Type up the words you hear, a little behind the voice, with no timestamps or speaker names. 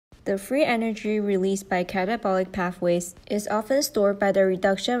The free energy released by catabolic pathways is often stored by the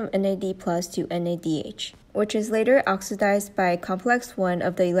reduction of NAD+ to NADH, which is later oxidized by complex 1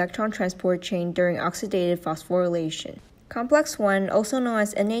 of the electron transport chain during oxidative phosphorylation. Complex 1, also known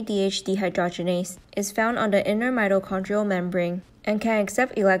as NADH dehydrogenase, is found on the inner mitochondrial membrane and can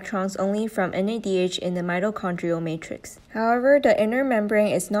accept electrons only from NADH in the mitochondrial matrix. However, the inner membrane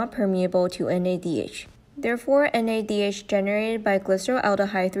is not permeable to NADH. Therefore, NADH generated by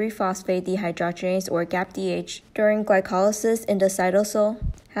glyceraldehyde 3-phosphate dehydrogenase or GAPDH during glycolysis in the cytosol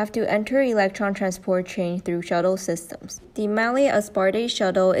have to enter electron transport chain through shuttle systems. The malate-aspartate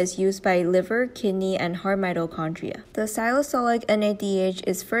shuttle is used by liver, kidney, and heart mitochondria. The silocylic NADH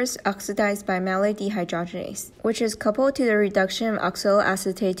is first oxidized by malate dehydrogenase, which is coupled to the reduction of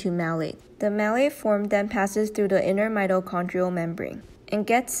oxaloacetate to malate. The malate form then passes through the inner mitochondrial membrane and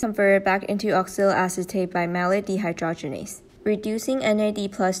gets converted back into oxaloacetate by malate dehydrogenase, reducing NAD+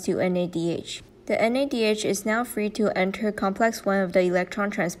 to NADH. The NADH is now free to enter complex 1 of the electron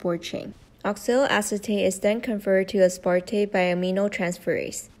transport chain. Oxaloacetate is then converted to aspartate by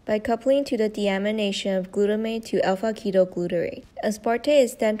aminotransferase by coupling to the deamination of glutamate to alpha-ketoglutarate. Aspartate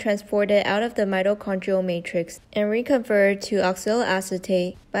is then transported out of the mitochondrial matrix and reconverted to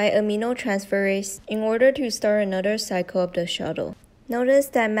oxaloacetate by aminotransferase in order to start another cycle of the shuttle. Notice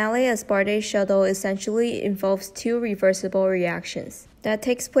that malate-aspartate shuttle essentially involves two reversible reactions that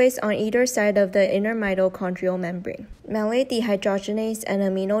takes place on either side of the inner mitochondrial membrane: malate dehydrogenase and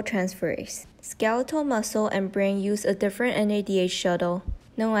aminotransferase. Skeletal muscle and brain use a different NADH shuttle,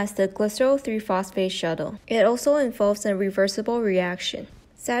 known as the glycerol 3-phosphate shuttle. It also involves a reversible reaction.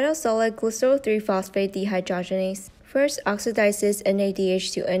 Cytosolic glycerol 3-phosphate dehydrogenase first oxidizes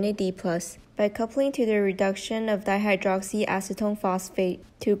NADH to NAD+ by coupling to the reduction of dihydroxyacetone phosphate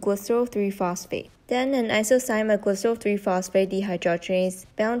to glycerol 3-phosphate. Then an isozyme of glycerol 3-phosphate dehydrogenase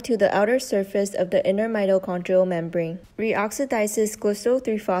bound to the outer surface of the inner mitochondrial membrane reoxidizes glycerol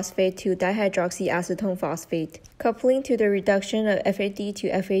 3-phosphate to dihydroxyacetone phosphate, coupling to the reduction of FAD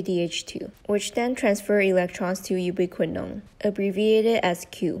to FADH2, which then transfer electrons to ubiquinone, abbreviated as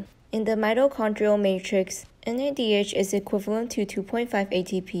Q. In the mitochondrial matrix, NADH is equivalent to 2.5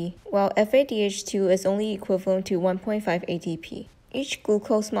 ATP, while FADH2 is only equivalent to 1.5 ATP. Each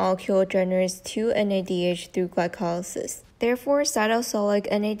glucose molecule generates 2 NADH through glycolysis. Therefore,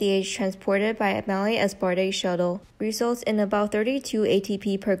 cytosolic NADH transported by a malate-aspartate shuttle results in about 32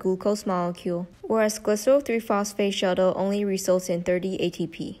 ATP per glucose molecule, whereas glycerol 3-phosphate shuttle only results in 30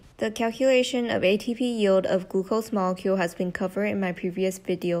 ATP. The calculation of ATP yield of glucose molecule has been covered in my previous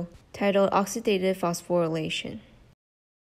video, titled Oxidative Phosphorylation.